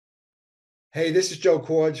Hey, this is Joe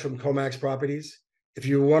Cords from Comax Properties. If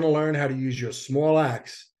you want to learn how to use your small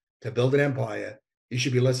axe to build an empire, you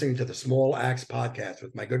should be listening to the Small Axe Podcast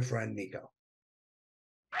with my good friend Nico.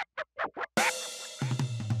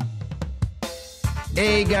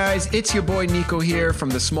 Hey guys, it's your boy Nico here from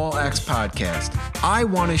the Small Axe Podcast. I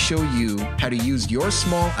want to show you how to use your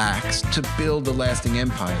small axe to build a lasting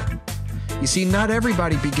empire. You see, not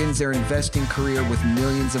everybody begins their investing career with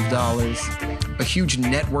millions of dollars, a huge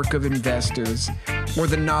network of investors, or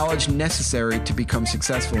the knowledge necessary to become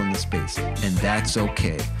successful in this space, and that's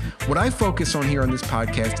okay. What I focus on here on this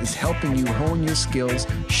podcast is helping you hone your skills,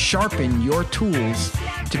 sharpen your tools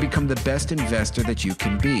to become the best investor that you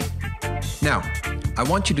can be. Now, I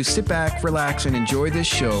want you to sit back, relax, and enjoy this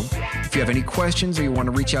show. If you have any questions or you want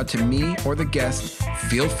to reach out to me or the guest,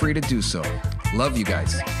 feel free to do so. Love you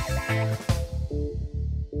guys.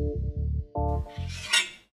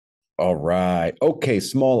 All right. Okay,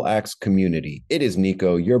 Small Axe community. It is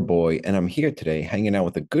Nico, your boy, and I'm here today hanging out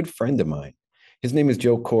with a good friend of mine. His name is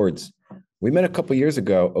Joe Cords. We met a couple years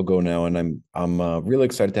ago now, and I'm really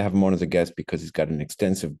excited to have him on as a guest because he's got an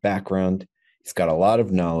extensive background. He's got a lot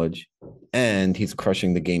of knowledge, and he's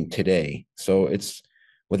crushing the game today. So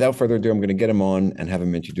without further ado, I'm going to get him on and have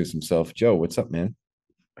him introduce himself. Joe, what's up, man?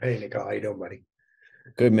 Hey, Nico, how you doing, buddy?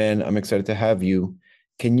 Good, man. I'm excited to have you.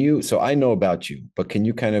 So I know about you, but can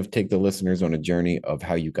you kind of take the listeners on a journey of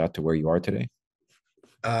how you got to where you are today?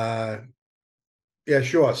 Yeah,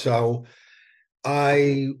 sure. So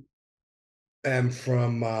I am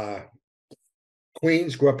from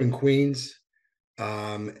Queens, grew up in Queens,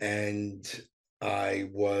 and I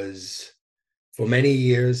was for many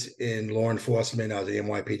years in law enforcement. I was at the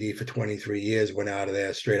NYPD for 23 years, went out of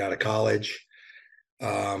there straight out of college.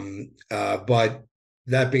 But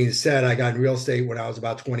that being said, I got in real estate when I was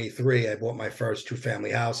about 23. I bought my first two-family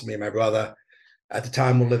house. Me and my brother at the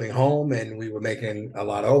time were living home, and we were making a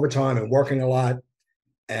lot of overtime and working a lot.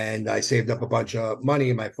 And I saved up a bunch of money.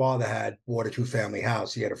 And my father had bought a two-family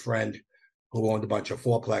house. He had a friend who owned a bunch of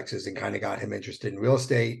fourplexes and kind of got him interested in real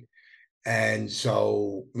estate. And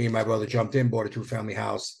so me and my brother jumped in, bought a two-family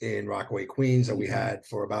house in Rockaway, Queens, that we had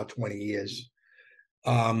for about 20 years.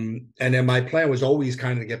 And then my plan was always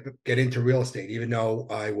kind of to get into real estate, even though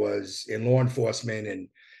I was in law enforcement and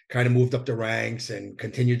kind of moved up the ranks and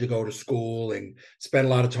continued to go to school and spent a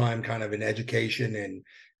lot of time kind of in education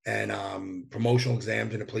and promotional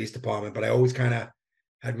exams in the police department. But I always kind of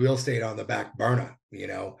had real estate on the back burner,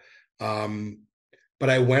 But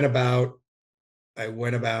I went about, I'm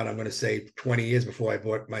going to say 20 years before I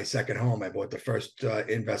bought my second home. I bought the first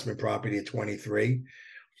investment property at 23.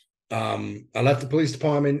 I left the police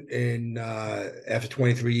department after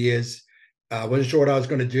 23 years. Wasn't sure what I was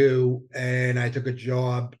going to do, and I took a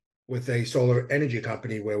job with a solar energy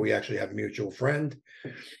company where we actually have a mutual friend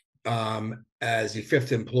as the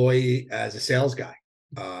fifth employee as a sales guy.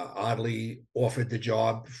 Oddly offered the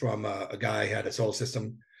job from a guy who had a solar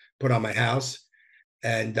system put on my house,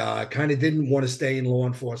 and kind of didn't want to stay in law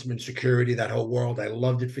enforcement, security, that whole world. I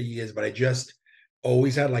loved it for years, but I just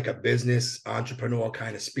always had like a business entrepreneur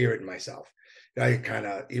kind of spirit in myself. I kind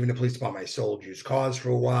of, even the police department, I sold used cars for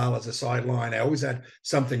a while as a sideline. I always had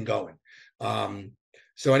something going.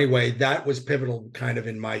 So anyway, that was pivotal kind of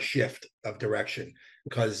in my shift of direction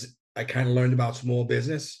because I kind of learned about small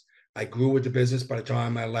business. I grew with the business. By the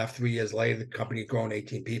time I left 3 years later, the company had grown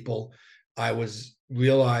 18 people. I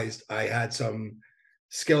realized I had some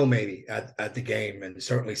skill maybe at the game, and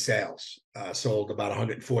certainly sales. Sold about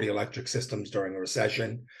 140 electric systems during a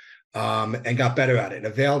recession, and got better at it and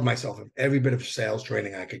availed myself of every bit of sales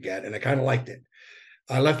training I could get, and I kind of liked it.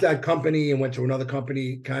 I left that company and went to another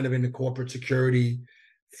company kind of in the corporate security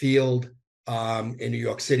field in New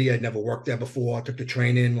York City. I'd never worked there before. Took the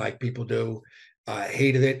training like people do.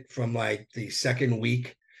 Hated it from like the second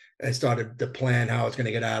week. I started to plan how I was going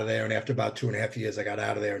to get out of there, and after about 2.5 years, I got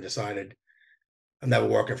out of there and decided I'm never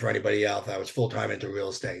working for anybody else. I was full-time into real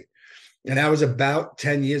estate. And that was about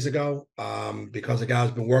 10 years ago, because a guy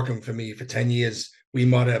who's been working for me for 10 years. We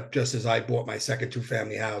met up just as I bought my second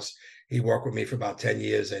two-family house. He worked with me for about 10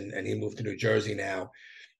 years, and he moved to New Jersey now.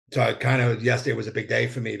 So yesterday was a big day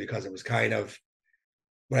for me because it was kind of,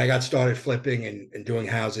 when I got started flipping and doing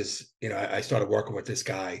houses, I started working with this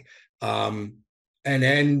guy. And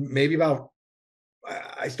then maybe I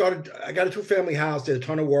got a two-family house, did a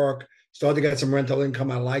ton of work, started to get some rental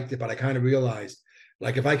income. I liked it, but I kind of realized,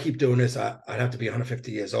 like, if I keep doing this, I'd have to be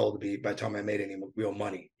 150 years old to be by the time I made any real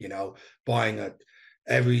money, buying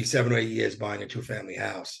every 7 or 8 years, buying a two-family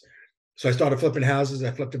house. So I started flipping houses.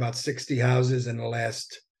 I flipped about 60 houses in the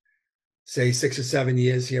last, say, 6 or 7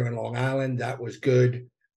 years here in Long Island. That was good.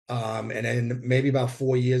 And then maybe about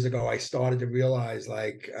 4 years ago, I started to realize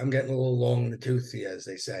like I'm getting a little long in the tooth here, as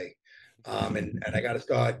they say. And I got to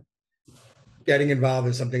start getting involved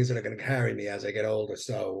in some things that are going to carry me as I get older.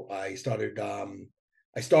 So I started,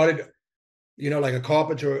 like a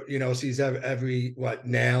carpenter, sees every what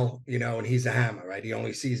nail, and he's a hammer, right? He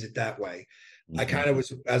only sees it that way. I kind of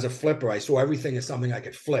was, as a flipper, I saw everything as something I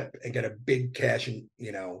could flip and get a big cash and,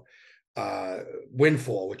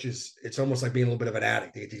 windfall, which is, it's almost like being a little bit of an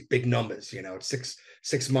addict. You get these big numbers, it's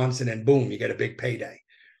six months and then boom, you get a big payday,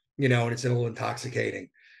 and it's a little intoxicating.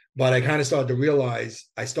 But I kind of started to realize,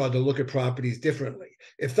 I started to look at properties differently.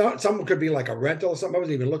 If someone could be like a rental or something, I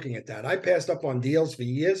wasn't even looking at that. I passed up on deals for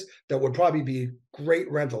years that would probably be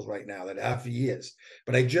great rentals right now that I have for years.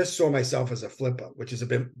 But I just saw myself as a flipper, which is a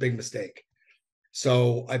big mistake.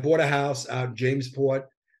 So I bought a house out in Jamesport.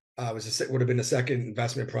 Would have been the second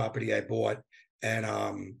investment property I bought, and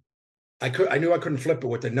I knew I couldn't flip it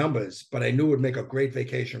with the numbers, but I knew it would make a great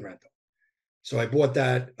vacation rental. So I bought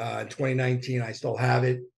that in 2019. I still have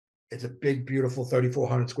it. It's a big, beautiful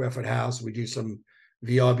 3,400 square foot house. We do some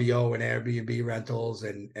VRBO and Airbnb rentals,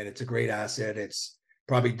 and it's a great asset. It's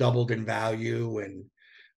probably doubled in value, and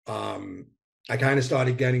I kind of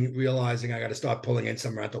started realizing I got to start pulling in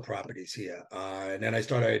some rental properties here, and then I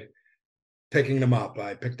started picking them up.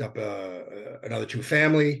 I picked up another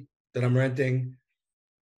 2-family that I'm renting.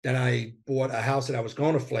 Then I bought a house that I was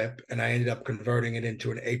going to flip, and I ended up converting it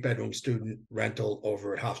into an 8-bedroom student rental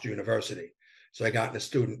over at Hofstra University. So I got in a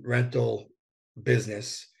student rental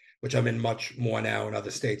business, which I'm in much more now in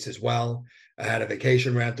other states as well. I had a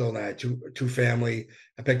vacation rental, and I had two family.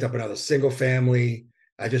 I picked up another single family.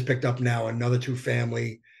 I just picked up now another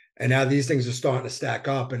 2-family. And now these things are starting to stack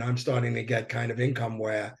up, and I'm starting to get kind of income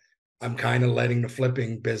where I'm kind of letting the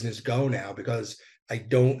flipping business go now, because I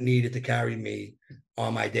don't need it to carry me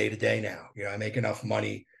on my day-to-day now. I make enough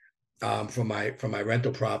money from my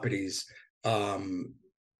rental properties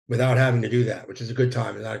without having to do that, which is a good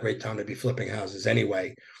time. It's not a great time to be flipping houses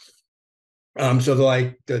anyway. So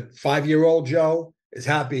the 5-year-old Joe is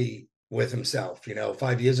happy with himself.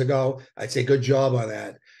 5 years ago, I'd say good job on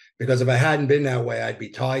that, because if I hadn't been that way, I'd be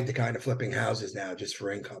tied to kind of flipping houses now just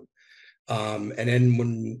for income. And then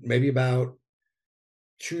when maybe about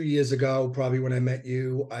 2 years ago, probably when I met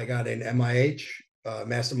you, I got an MIH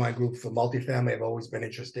Mastermind group for multifamily. I've always been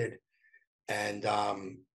interested. And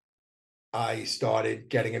I started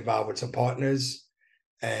getting involved with some partners,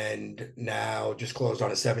 and now just closed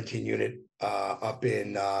on a 17 unit up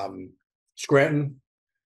in Scranton.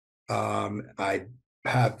 I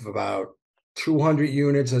have about 200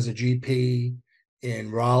 units as a GP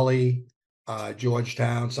in Raleigh,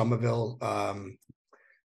 Georgetown, Somerville,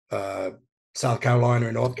 South Carolina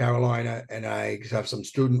and North Carolina, and I have some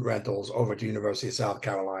student rentals over at the University of South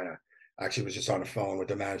Carolina. Actually was just on the phone with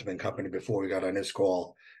the management company before we got on this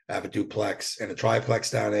call. I have a duplex and a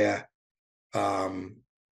triplex down there. Own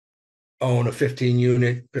a 15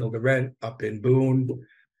 unit build to rent up in Boone.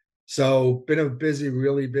 So been a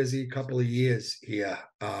really busy couple of years here.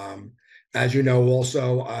 As you know,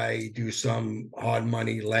 also I do some hard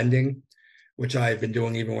money lending, which I've been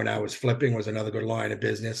doing even when I was flipping. Was another good line of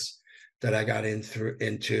business that I got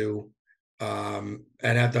into, and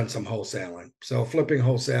have done some wholesaling. So flipping,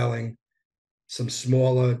 wholesaling, some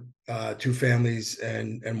smaller 2-families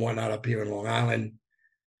and whatnot up here in Long Island,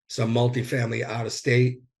 some multifamily out of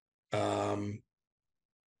state, and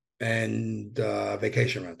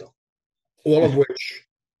vacation rental, all of which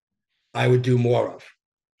I would do more of,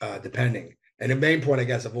 depending. And the main point, I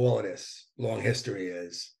guess, of all of this long history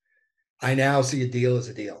is I now see a deal as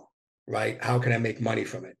a deal. Right? How can I make money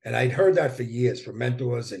from it? And I'd heard that for years from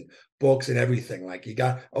mentors and books and everything. Like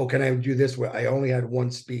can I do this where I only had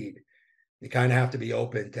one speed? You kind of have to be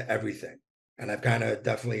open to everything. And I've kind of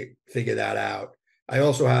definitely figured that out. I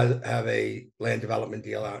also have a land development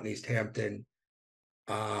deal out in East Hampton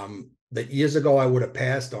that years ago I would have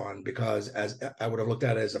passed on, because as I would have looked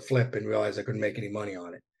at it as a flip and realized I couldn't make any money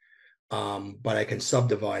on it. But I can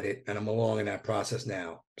subdivide it, and I'm along in that process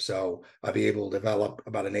now. So I'll be able to develop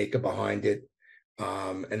about an acre behind it,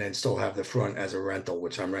 and then still have the front as a rental,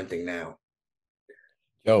 which I'm renting now.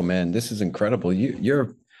 Oh man, this is incredible.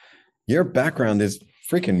 Your background is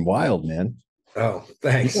freaking wild, man. Oh,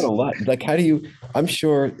 thanks. You got a lot. Like, how do you? I'm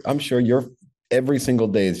sure your every single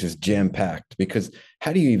day is just jam packed, because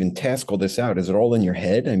how do you even task all this out? Is it all in your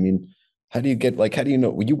head? I mean, how do you know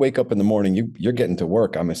when you wake up in the morning, you're getting to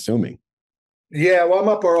work, I'm assuming? Yeah, well, I'm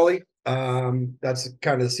up early. That's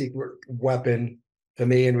kind of the secret weapon for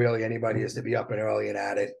me, and really anybody, is to be up and early and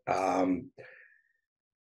at it. And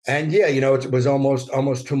yeah, it was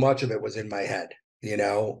almost too much of it was in my head.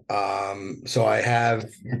 So I have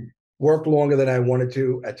worked longer than I wanted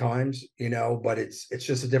to at times, but it's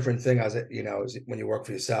just a different thing as when you work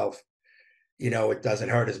for yourself, it doesn't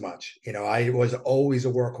hurt as much. I was always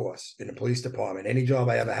a workhorse in the police department. Any job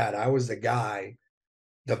I ever had, I was the guy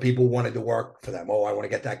that people wanted to work for them. Oh, I want to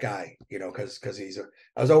get that guy, because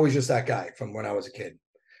I was always just that guy from when I was a kid.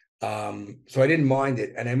 So I didn't mind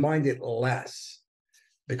it, and I mind it less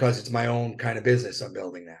because it's my own kind of business I'm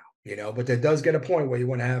building now, but there does get a point where you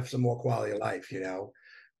want to have some more quality of life.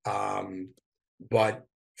 But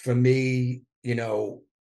for me,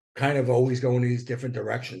 kind of always going in these different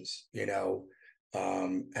directions,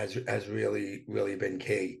 has really, really been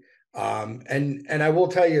key. And I will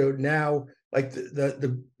tell you now, like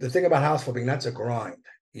the thing about house flipping, that's a grind.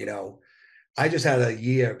 I just had a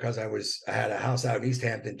year because I had a house out in East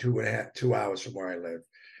Hampton, 2 hours from where I live.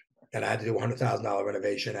 And I had to do $100,000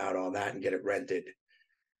 renovation out on that and get it rented.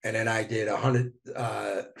 And then I did about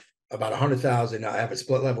 100,000. I have a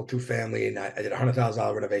split level 2-family, and I did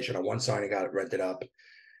 $100,000 renovation on one side and got it rented up.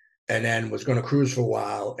 And then was going to cruise for a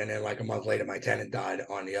while. And then like a month later, my tenant died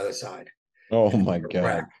on the other side. Oh my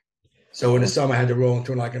God. So in the summer, I had to roll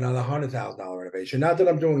into like another $100,000 renovation. Not that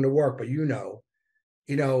I'm doing the work, but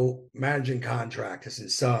managing contractors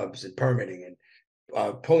and subs and permitting and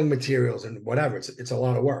pulling materials and whatever. It's a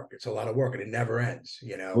lot of work. It's a lot of work, and it never ends.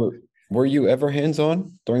 Were you ever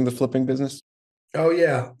hands-on during the flipping business? Oh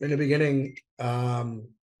yeah, in the beginning, I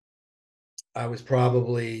was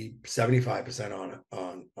probably 75% on,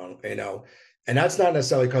 and that's not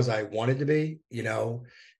necessarily because I wanted to be.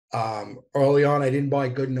 Early on, I didn't buy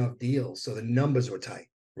good enough deals, so the numbers were tight,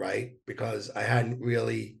 right? Because I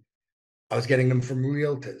was getting them from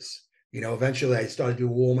realtors. Eventually I started to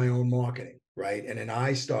do all my own marketing, right? And then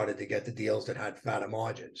I started to get the deals that had fatter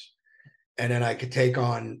margins. And then I could take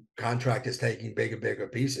on contractors taking bigger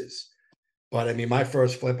pieces. But I mean, my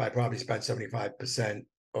first flip, I probably spent 75%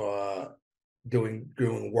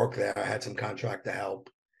 doing work there. I had some contractor help.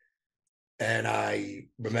 And I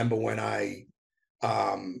remember when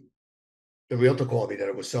the realtor called me that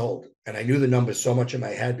it was sold. And I knew the numbers so much in my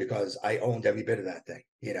head because I owned every bit of that thing.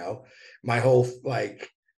 My whole,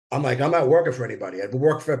 I'm not working for anybody. I've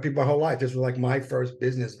worked for people my whole life. This was like my first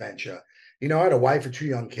business venture. I had a wife and 2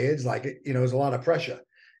 young kids. It was a lot of pressure,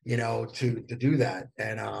 to do that.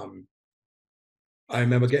 And I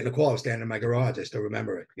remember getting a call. I was standing in my garage. I still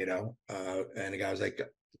remember it, and the guy was like,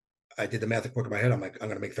 I did the math quick in my head. I'm like, I'm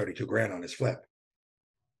going to make 32 grand on this flip.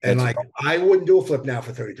 And I wouldn't do a flip now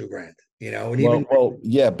for 32 grand, and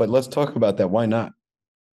yeah, but let's talk about that. Why not?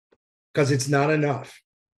 Because it's not enough.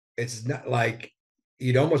 It's not like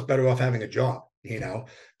you'd almost better off having a job,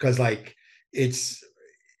 because it's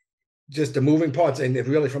just the moving parts, and it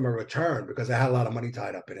really from a return, because I had a lot of money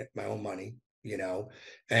tied up in it, my own money,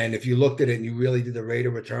 and if you looked at it and you really did the rate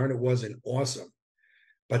of return, it wasn't awesome.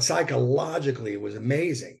 But psychologically, it was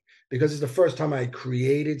amazing because it's the first time I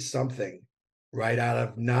created something right out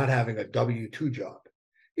of not having a W-2 job.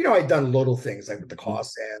 I'd done little things like with the car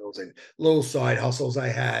sales and little side hustles I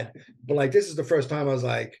had, but this is the first time I was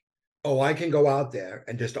like, oh, I can go out there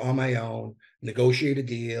and just on my own negotiate a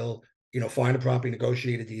deal, find a property,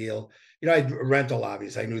 negotiate a deal. I'd rental,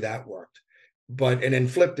 obviously, I knew that worked, and then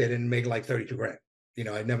flipped it and made like 32 grand.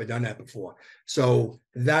 I'd never done that before. So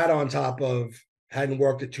that on top of hadn't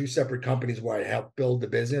worked at 2 separate companies where I helped build the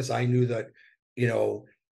business, I knew that,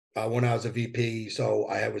 when I was a VP, so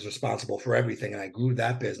I was responsible for everything. And I grew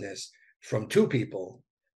that business from 2 people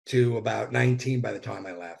to about 19 by the time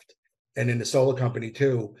I left. And in the solar company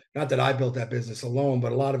too, not that I built that business alone,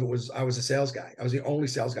 but a lot of it was, I was a sales guy. I was the only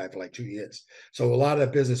sales guy for like 2 years. So a lot of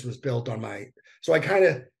that business was built on so I kind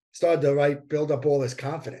of started to build up all this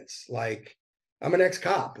confidence. Like I'm an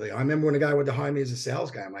ex-cop. I remember when a guy would hire me as a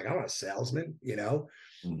sales guy, I'm like, I'm not a salesman,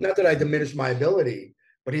 not that I diminished my ability,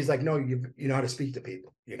 but he's like, no, you know how to speak to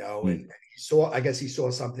people, and I guess he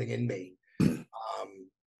saw something in me.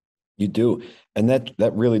 You do. And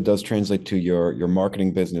that really does translate to your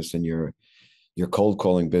marketing business and your cold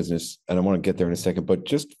calling business. And I want to get there in a second, but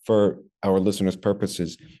just for our listeners'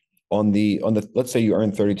 purposes, on the let's say you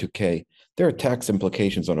earn 32K, there are tax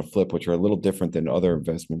implications on a flip, which are a little different than other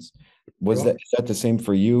investments. Is that the same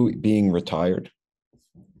for you being retired?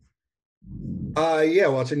 Yeah,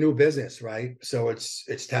 well, it's a new business, right? So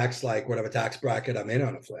it's taxed like whatever tax bracket I'm in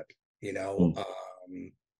on a flip,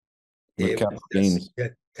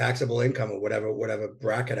 taxable income or whatever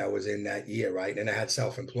bracket I was in that year, right? And I had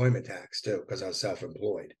self-employment tax too, because I was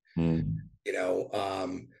self-employed.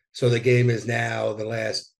 So the game is now the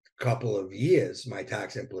last couple of years, my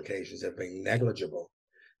tax implications have been negligible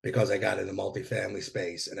because I got in the multifamily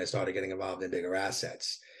space and I started getting involved in bigger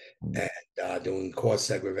assets. Mm. and doing cost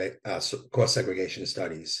segregation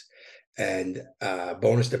studies and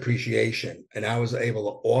bonus depreciation. And I was able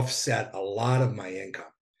to offset a lot of my income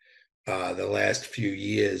the last few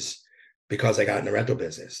years because I got in the rental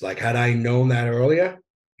business. Like, had I known that earlier,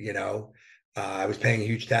 you know, I was paying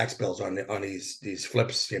huge tax bills on these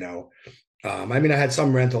flips, you know. I mean, I had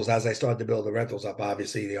some rentals as I started to build the rentals up.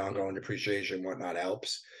 Obviously, the ongoing depreciation and whatnot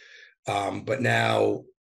helps. But now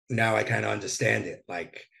I kind of understand it.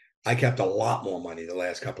 Like, I kept a lot more money the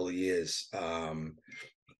last couple of years.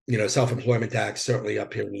 You know, self-employment tax certainly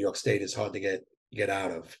up here in New York State is hard to get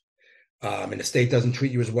out of. And the state doesn't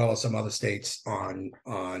treat you as well as some other states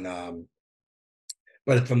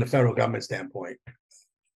but from the federal government standpoint,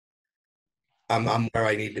 I'm where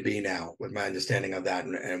I need to be now with my understanding of that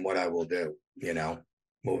and what I will do, you know,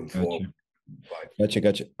 moving forward. Gotcha.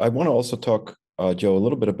 Gotcha. I want to also talk, Joe, a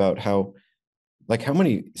little bit about how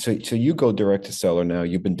many, so you go direct to seller now.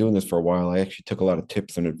 You've been doing this for a while. I actually took a lot of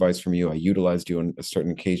tips and advice from you. I utilized you on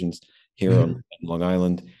certain occasions here on Long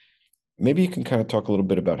Island. Maybe you can kind of talk a little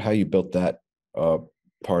bit about how you built that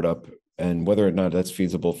part up and whether or not that's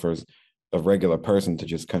feasible for a regular person to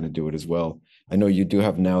just kind of do it as well. I know you do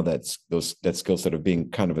have now that skill set of being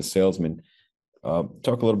kind of a salesman. Talk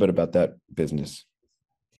a little bit about that business.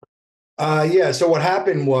 Yeah. So what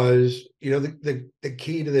happened was, you know, the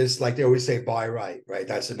key to this, like they always say, buy right, right?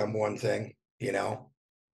 That's the number one thing, you know.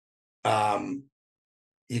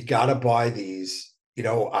 You gotta buy these, you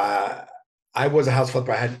know. I was a house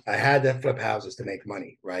flipper. I had to flip houses to make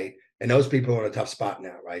money, right? And those people are in a tough spot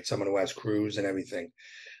now, right? Someone who has crews and everything.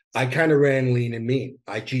 I kind of ran lean and mean.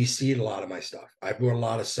 I GC'd a lot of my stuff. I brought a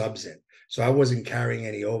lot of subs in, so I wasn't carrying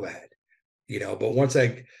any overhead, you know.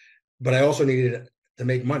 But I also needed to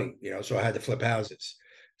make money, you know, so I had to flip houses.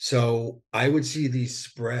 So I would see these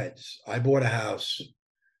spreads. I bought a house,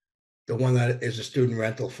 the one that is a student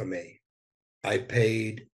rental for me. I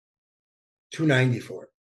paid $290 for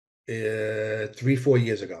it 3-4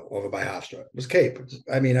 years ago over by Hofstra. It was Cape.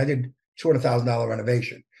 I mean, I did $200,000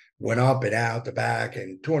 renovation, went up and out the back,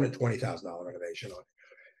 and $220,000 renovation on it.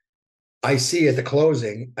 I see at the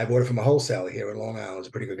closing, I bought it from a wholesaler here in Long Island. He's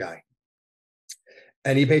a pretty good guy,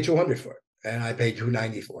 and he paid $200 for it, and I paid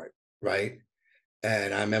 $290 for it, right?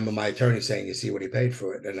 And I remember my attorney saying, "You see what he paid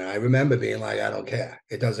for it," and I remember being like, "I don't care.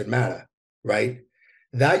 It doesn't matter," right?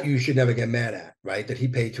 That you should never get mad at, right? That he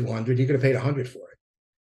paid $200, he could have paid $100 for it.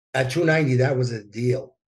 At $290, that was a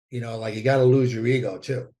deal. You know, like, you got to lose your ego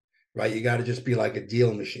too, right? You got to just be like a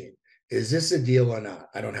deal machine. Is this a deal or not?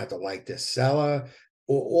 I don't have to like this seller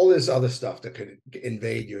or all this other stuff that could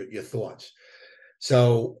invade your thoughts.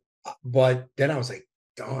 So, but then I was like,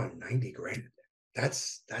 darn, 90 grand.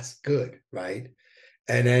 That's good, right?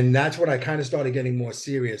 And then that's when I kind of started getting more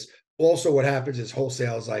serious. Also, what happens is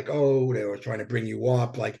wholesale's like, oh, they were trying to bring you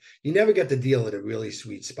up. Like, you never get the deal at a really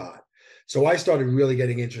sweet spot. So I started really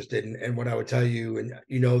getting interested and what I would tell you, and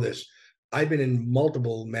you know this, I've been in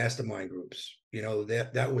multiple mastermind groups, you know,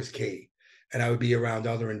 that was key. And I would be around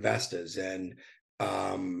other investors and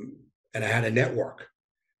I had a network.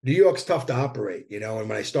 New York's tough to operate, you know, and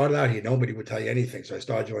when I started out here, nobody would tell you anything. So I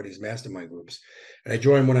started joining these mastermind groups, and I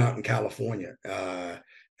joined one out in California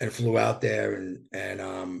and flew out there and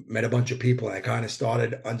met a bunch of people. And I kind of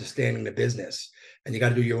started understanding the business. And you got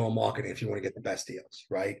to do your own marketing if you want to get the best deals,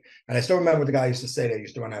 right? And I still remember what the guy used to say that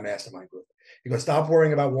used to run our mastermind group. He goes, stop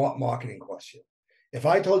worrying about what marketing costs you. If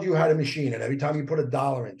I told you how to machine it, every time you put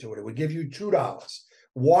 $1 into it, it would give you $2.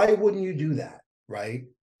 Why wouldn't you do that, right?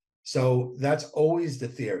 So that's always the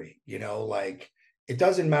theory, you know, like, it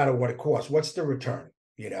doesn't matter what it costs. What's the return,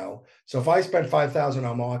 you know? So if I spent $5,000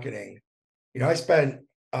 on marketing, you know, I spent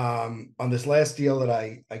on this last deal that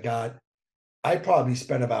I got, I probably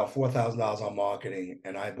spent about $4,000 on marketing,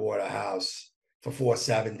 and I bought a house for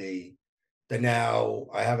 $470. Then now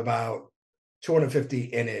I have about 250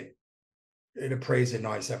 in it. It appraised at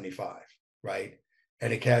 975, right?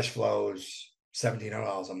 And it cash flows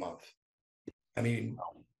 $1,700 a month. I mean,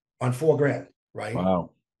 on $4 grand, right?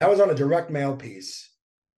 Wow. That was on a direct mail piece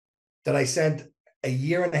that I sent a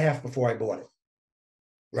year and a half before I bought it,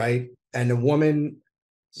 right? And the woman's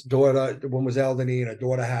daughter, the woman was elderly, and her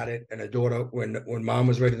daughter had it. And her daughter, when mom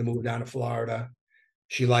was ready to move down to Florida,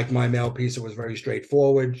 she liked my mail piece. It was very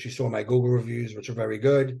straightforward. She saw my Google reviews, which were very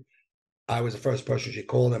good. I was the first person she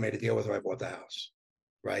called. I made a deal with her. I bought the house,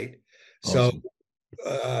 right? Awesome.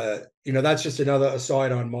 So, you know, that's just another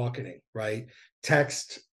aside on marketing, right?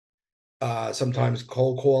 Text, sometimes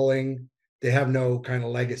cold calling, they have no kind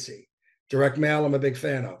of legacy. Direct mail, I'm a big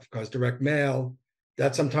fan of, because direct mail,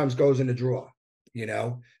 that sometimes goes in the drawer, you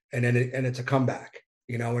know, and then it's a comeback,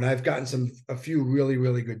 you know, and I've gotten a few really,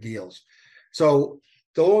 really good deals. So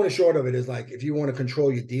the long and short of it is like, if you want to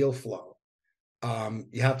control your deal flow,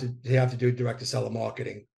 you have to do direct to seller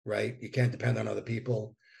marketing, right? You can't depend on other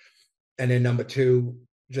people. And then number two,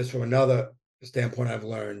 just from another standpoint, I've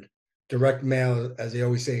learned direct mail, as they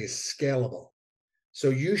always say, is scalable. So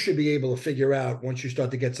you should be able to figure out, once you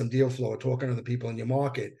start to get some deal flow or talking to the people in your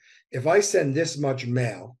market, if I send this much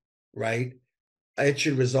mail, right, it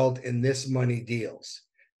should result in this many deals.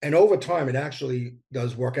 And over time, it actually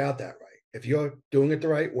does work out that way. If you're doing it the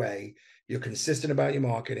right way, you're consistent about your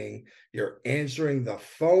marketing, you're answering the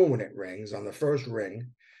phone when it rings on the first ring,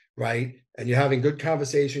 right? And you're having good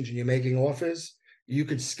conversations and you're making offers, you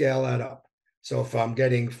could scale that up. So if I'm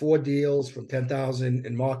getting 4 deals from 10,000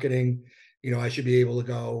 in marketing, I should be able to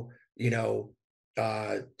go,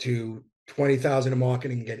 to 20,000 in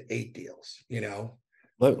marketing and get 8 deals,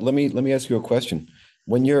 Let me ask you a question.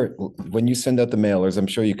 When you send out the mailers, I'm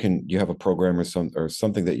sure you have a program or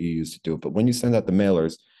something that you use to do it. But when you send out the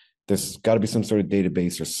mailers, there's got to be some sort of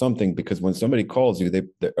database or something, because when somebody calls you,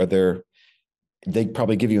 they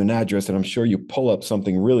probably give you an address, and I'm sure you pull up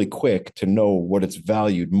something really quick to know what it's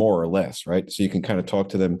valued more or less, right? So you can kind of talk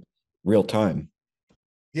to them real time.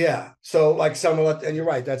 Yeah. So like and you're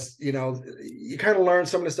right, that's, you kind of learn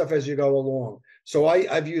some of the stuff as you go along. So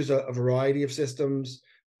I've used a variety of systems.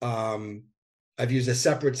 I've used a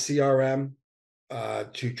separate CRM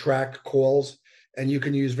to track calls, and you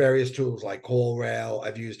can use various tools like CallRail.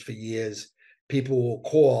 I've used for years. People will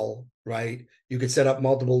call, right? You could set up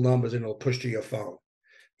multiple numbers and it'll push to your phone.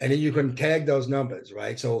 And then you can tag those numbers,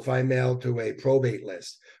 right? So if I mailed to a probate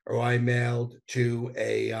list, or I mailed to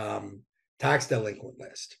a tax delinquent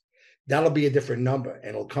list, that'll be a different number, and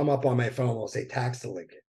it'll come up on my phone. It'll say tax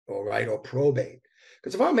delinquent, or probate.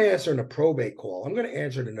 Because if I'm answering a probate call, I'm going to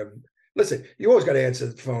answer it in a listen. You always got to answer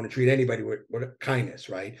the phone and treat anybody with kindness,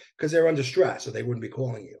 right? Because they're under stress, so they wouldn't be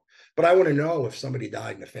calling you. But I want to know if somebody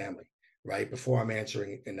died in the family, right, before I'm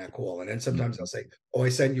answering in that call. And then sometimes I'll say, "Oh, I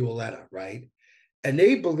sent you a letter," right? And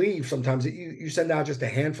they believe sometimes that you send out just a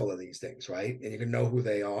handful of these things, right? And you can know who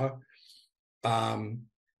they are.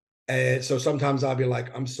 And so sometimes I'll be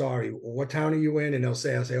like, "I'm sorry, what town are you in?" And I'll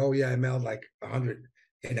say, "Oh yeah, I mailed like 100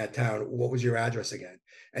 in that town. What was your address again?"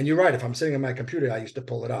 And you're right. If I'm sitting on my computer, I used to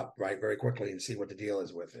pull it up, right, very quickly and see what the deal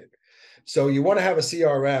is with it. So you want to have a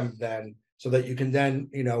CRM then, so that you can then,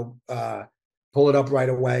 pull it up right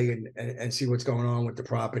away and see what's going on with the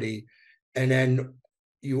property. And then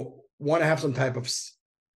you want to have some type of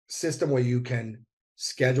system where you can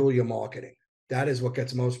schedule your marketing. That is what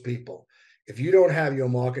gets most people. If you don't have your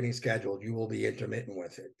marketing scheduled, you will be intermittent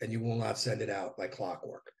with it, and you will not send it out like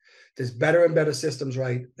clockwork. There's better and better systems,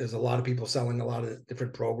 right? There's a lot of people selling a lot of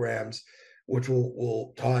different programs, which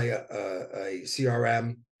will tie a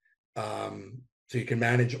CRM, so you can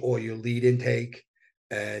manage all your lead intake,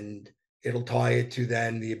 and it'll tie it to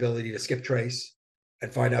then the ability to skip trace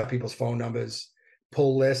and find out people's phone numbers,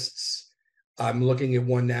 pull lists. I'm looking at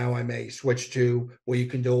one now I may switch to, where you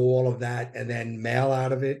can do all of that and then mail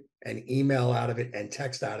out of it and email out of it and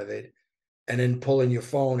text out of it, and then pull in your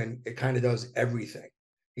phone, and it kind of does everything.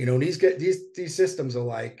 These systems are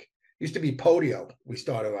like, used to be Podio. We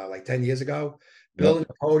started out like 10 years ago, building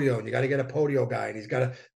a Podio, and you got to get a Podio guy, and he's got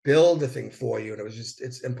to build the thing for you. And it was just,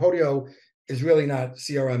 and Podio is really not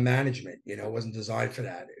CRM management, it wasn't designed for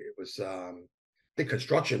that. It was, the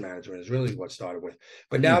construction management is really what started with.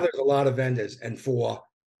 But now there's a lot of vendors, and for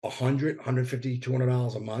 $100, $150,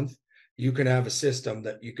 $200 a month, you can have a system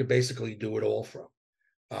that you could basically do it all from.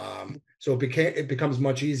 So it becomes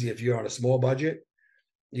much easier if you're on a small budget.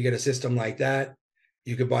 You get a system like that.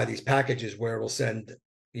 You could buy these packages where it'll send,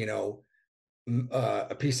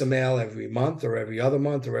 a piece of mail every month or every other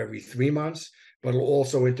month or every 3 months, but it'll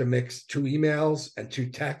also intermix 2 emails and 2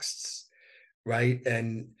 texts, right?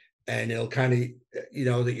 And it'll kind of,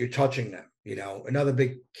 that you're touching them. Another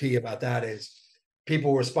big key about that is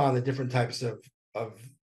people respond to different types of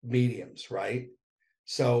mediums, right?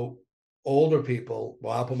 So older people,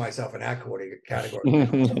 well, I'll put myself in that category,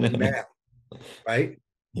 mail, right?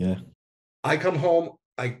 Yeah. I come home,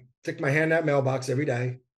 I stick my hand in that mailbox every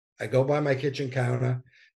day. I go by my kitchen counter.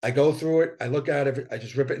 I go through it. I look at it. I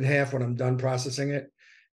just rip it in half when I'm done processing it.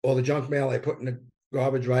 All the junk mail I put in the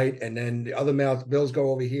garbage, right? And then the other mail, bills go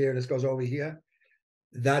over here, and this goes over here.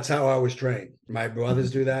 That's how I was trained. My brothers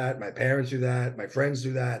do that. My parents do that. My friends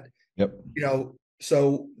do that. Yep.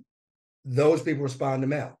 So those people respond to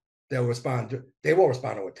mail. They won't respond to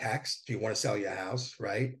a text. Do you want to sell your house?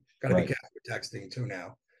 Right? Got to be careful with texting too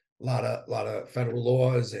now. A lot of federal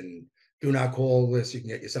laws and do not call lists. You can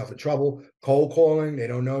get yourself in trouble. Cold calling, they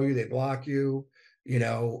don't know you, they block you.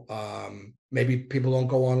 Maybe people don't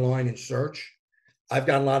go online and search. I've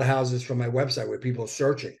gotten a lot of houses from my website where people are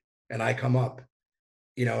searching and I come up,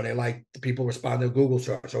 and they like the people respond to Google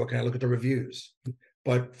search. So can I look at the reviews?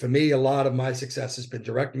 But for me, a lot of my success has been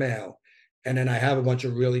direct mail. And then I have a bunch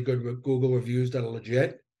of really good Google reviews that are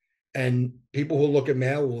legit. And people who look at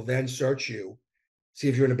mail will then search you, see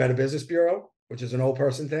if you're in a Better Business Bureau, which is an old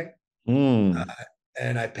person thing. Mm.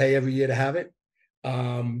 And I pay every year to have it.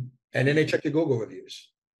 And then they check your Google reviews.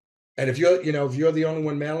 And if you're the only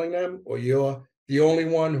one mailing them, or you're the only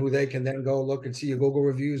one who they can then go look and see your Google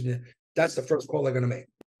reviews, and that's the first call they're going to make.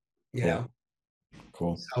 Cool.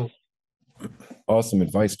 Cool. So Awesome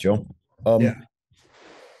advice, Joe. yeah.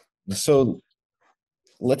 So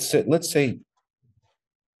let's say,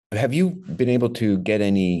 have you been able to get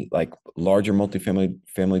any like larger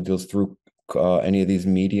family deals through any of these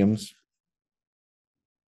mediums?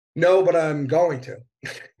 No, but I'm going to.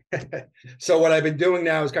 So what I've been doing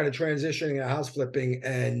now is kind of transitioning a house flipping,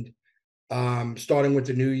 and starting with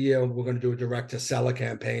the new year, we're going to do a direct to seller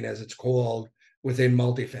campaign, as it's called, within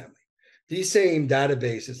multifamily. These same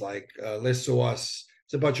databases like ListSource,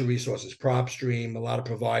 it's a bunch of resources, PropStream, a lot of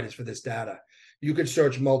providers for this data. You could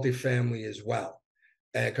search multifamily as well,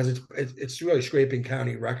 because it's really scraping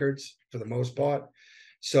county records for the most part.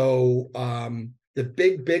 So the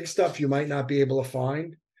big stuff you might not be able to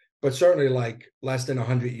find, but certainly like less than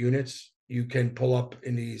 100 units, you can pull up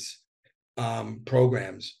in these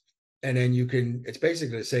programs, and then it's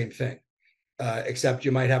basically the same thing, except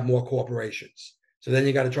you might have more corporations. So then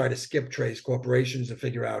you got to try to skip trace corporations to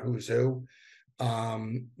figure out who's who,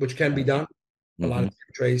 which can be done. A lot of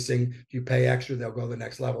tracing. If you pay extra, they'll go to the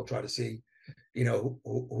next level, try to see,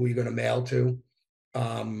 who you're going to mail to.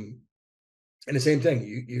 And the same thing,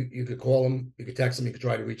 you could call them, you could text them, you could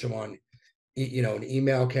try to reach them on, an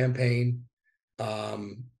email campaign.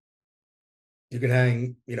 You can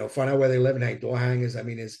hang, find out where they live and hang door hangers. I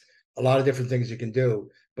mean, there's a lot of different things you can do.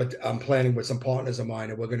 But I'm planning with some partners of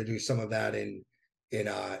mine, and we're going to do some of that in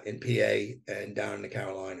PA and down in the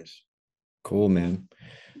Carolinas. Cool, man.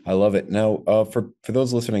 I love it. Now, for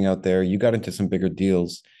those listening out there, you got into some bigger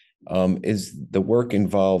deals. Is the work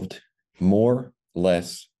involved more,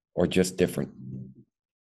 less, or just different?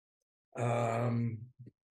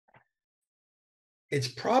 It's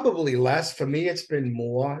probably less. For me, it's been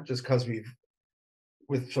more, just because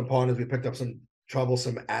with some partners, we picked up some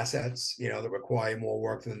troublesome assets, that require more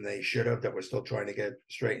work than they should have, that we're still trying to get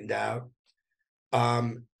straightened out.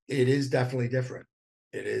 It is definitely different.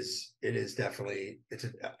 It is definitely,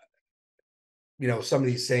 some of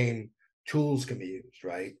these same tools can be used,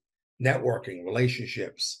 right? Networking,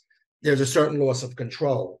 relationships. There's a certain loss of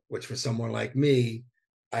control, which for someone like me,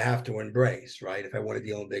 I have to embrace, right? If I want to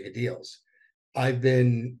deal in bigger deals. I've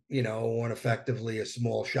been, on effectively a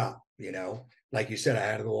small shop, like you said, I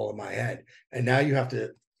had it all in my head. And now you have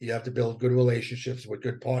to build good relationships with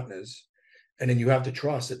good partners. And then you have to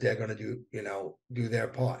trust that they're going to do their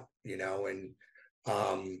part, and,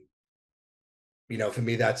 for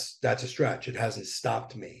me, that's a stretch. It hasn't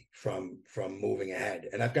stopped me from moving ahead.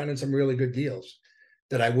 And I've gotten some really good deals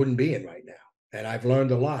that I wouldn't be in right now. And I've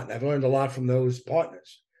learned a lot. I've learned a lot from those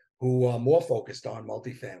partners who are more focused on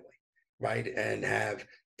multifamily, right? And have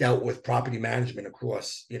dealt with property management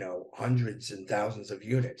across, hundreds and thousands of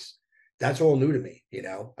units. That's all new to me.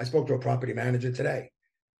 I spoke to a property manager today,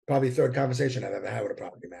 probably the third conversation I've ever had with a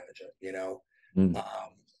property manager,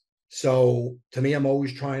 so to me, I'm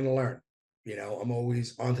always trying to learn, I'm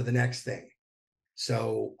always on to the next thing.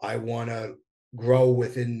 So I want to grow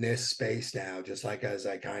within this space now, just like as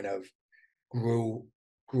I kind of grew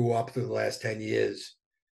up through the last 10 years,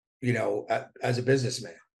 as a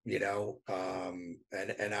businessman, and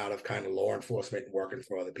out of kind of law enforcement and working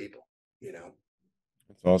for other people.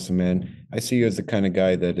 That's awesome, man. I see you as the kind of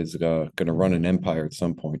guy that is going to run an empire at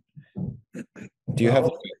some point. Do you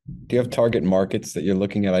have target markets that you're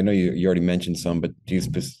looking at? I know you already mentioned some, but do you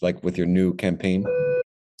like with your new campaign?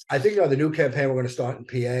 I think the new campaign we're going to start in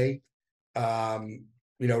PA.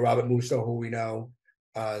 Robert Musso, who we know,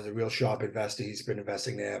 is a real sharp investor. He's been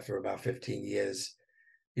investing there for about 15 years.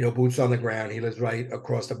 Boots on the ground. He lives right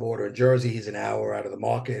across the border in Jersey. He's an hour out of the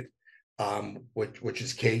market, which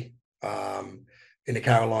is key. In the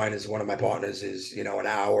Carolinas, one of my partners is, an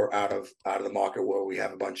hour out of the market, where we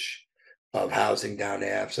have a bunch of housing down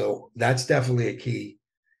there. So that's definitely a key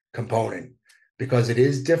component, because it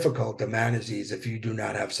is difficult to manage these if you do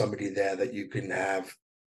not have somebody there that you can have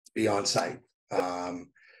be on site.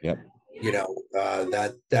 Yep.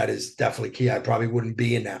 That is definitely key. I probably wouldn't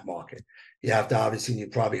be in that market. You have to, obviously,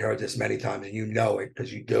 you've probably heard this many times, and it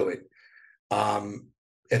because you do it.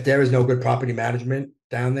 If there is no good property management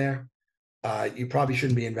down there, you probably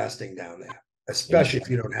shouldn't be investing down there, especially if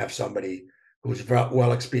you don't have somebody who's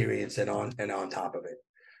well experienced and on top of it.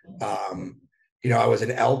 I was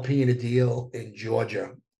an LP in a deal in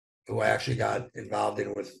Georgia who I actually got involved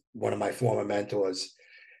in with one of my former mentors.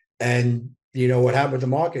 And what happened with the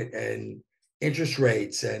market and interest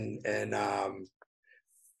rates and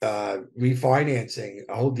refinancing,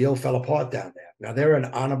 a whole deal fell apart down there. Now they're an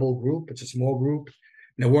honorable group. It's a small group.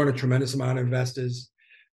 And there weren't a tremendous amount of investors.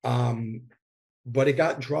 But it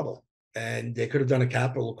got in trouble, and they could have done a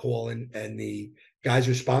capital call, and the guys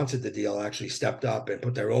who sponsored the deal actually stepped up and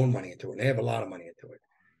put their own money into it. And they have a lot of money into it.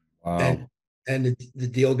 Wow. And the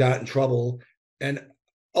deal got in trouble. And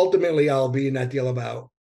ultimately, I'll be in that deal about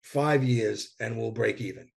 5 years and we'll break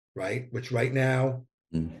even, right? Which right now,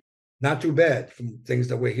 not too bad from things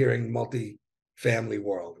that we're hearing multifamily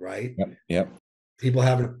world, right? Yep. People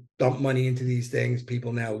having dumped money into these things,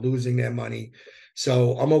 people now losing their money.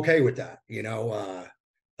 So I'm okay with that.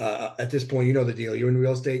 At this point, the deal. You're in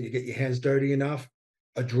real estate, you get your hands dirty enough.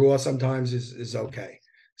 A draw sometimes is okay.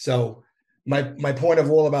 So my point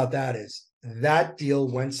of all about that is that deal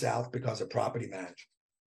went south because of property management.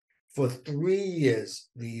 For 3 years,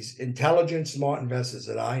 these intelligent, smart investors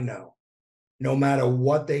that I know, no matter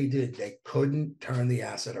what they did, they couldn't turn the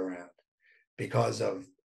asset around because of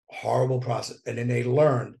horrible process. And then they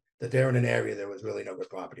learned that they're in an area that was really no good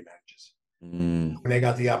property managers. When they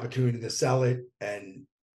got the opportunity to sell it and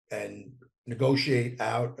negotiate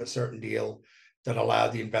out a certain deal that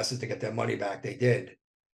allowed the investors to get their money back, they did.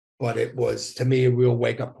 But it was, to me, a real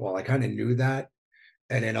wake-up call. I kind of knew that.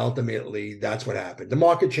 And then ultimately, that's what happened. The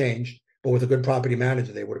market changed, but with a good property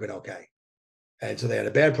manager, they would have been okay. And so they had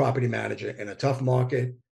a bad property manager in a tough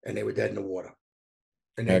market, and they were dead in the water.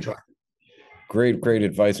 And they tried. Great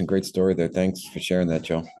advice and great story there. Thanks for sharing that,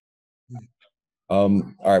 Joe. All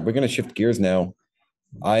right, we're going to shift gears now.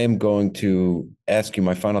 I am going to ask you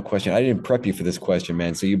my final question. I didn't prep you for this question,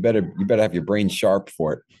 man. So you better have your brain sharp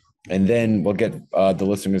for it. And then we'll get the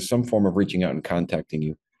listeners some form of reaching out and contacting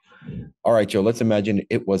you. All right, Joe, let's imagine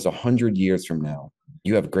it was 100 years from now.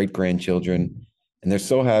 You have great grandchildren and they're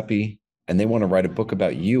so happy and they want to write a book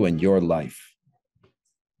about you and your life.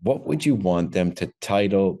 What would you want them to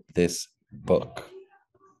title this book?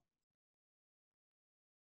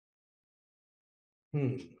 I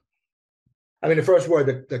mean, the first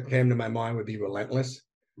word that came to my mind would be relentless.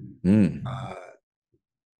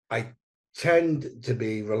 I tend to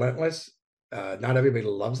be relentless. Not everybody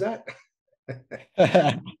loves that.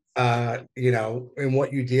 In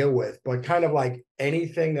what you deal with, but kind of like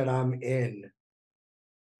anything that I'm in,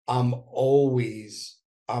 I'm all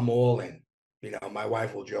in. My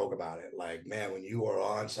wife will joke about it. Like, man, when you are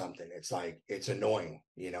on something, it's like, it's annoying.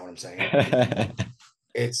 You know what I'm saying?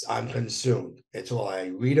 I'm consumed. It's all I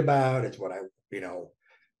read about. It's what I,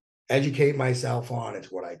 educate myself on.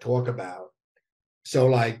 It's what I talk about. So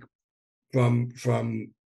like from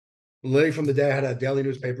literally from the day I had a daily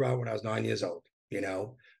newspaper out when I was 9 years old,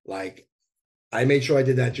 like I made sure I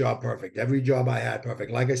did that job perfect. Every job I had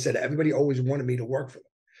perfect. Like I said, everybody always wanted me to work for them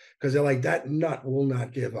because they're like, that nut will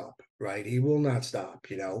not give up, right? He will not stop,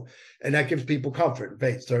 and that gives people comfort and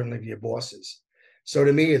faith, certainly to your bosses. So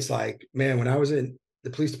to me, it's like, man, when I was in the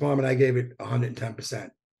police department, I gave it 110%,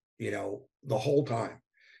 the whole time,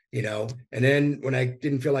 and then when I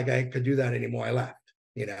didn't feel like I could do that anymore, I left,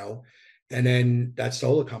 and then that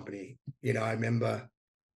solar company, I remember,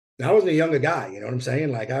 and I wasn't a younger guy, you know what I'm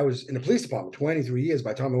saying? Like I was in the police department 23 years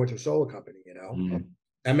by the time I went to a solar company,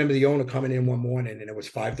 I remember the owner coming in one morning and it was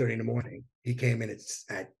 5:30 in the morning. He came in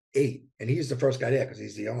at 8 and he's the first guy there because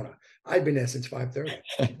he's the owner. I'd been there since 5:30.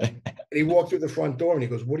 And he walked through the front door and he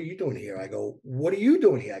goes, "What are you doing here?" I go, "What are you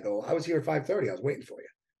doing here?" I go, "I was here at 5:30. I was waiting for you."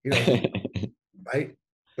 Right?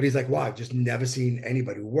 But he's like, "Wow, I've just never seen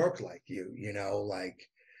anybody work like you, like."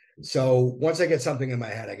 So once I get something in my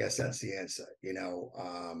head, I guess that's the answer,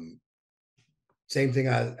 same thing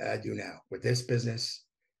I do now with this business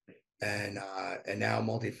and now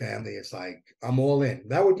multifamily. It's like, I'm all in.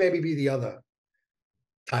 That would maybe be the other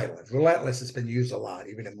title. Relentless has been used a lot,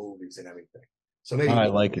 even in movies and everything. So maybe I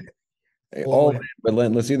like it. all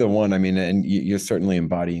Relentless, either one. I mean, and you're certainly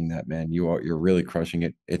embodying that, man. You're really crushing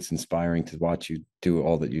it. It's inspiring to watch you do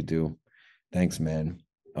all that you do. Thanks, man.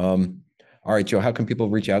 All right, Joe, how can people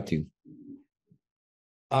reach out to you?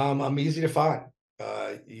 I'm easy to find.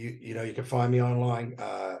 You can find me online.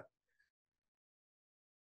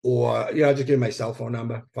 Or just give my cell phone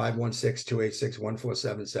number,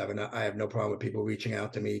 516-286-1477. I have no problem with people reaching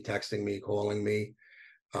out to me, texting me, calling me.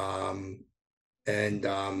 And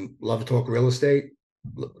love to talk real estate.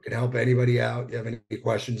 Can help anybody out. You have any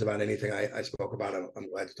questions about anything I spoke about, I'm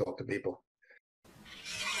glad to talk to people.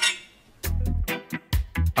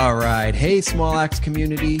 All right. Hey, Small Axe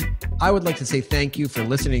community. I would like to say thank you for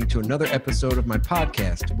listening to another episode of my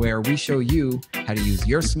podcast where we show you how to use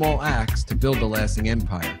your small axe to build a lasting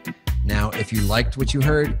empire. Now, if you liked what you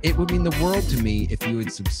heard, it would mean the world to me if you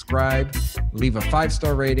would subscribe, leave a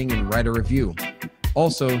 5-star rating, and write a review.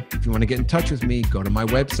 Also, if you want to get in touch with me, go to my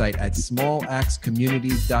website at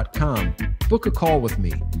smalaxecommunities.com. Book a call with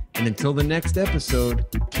me. And until the next episode,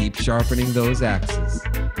 keep sharpening those axes.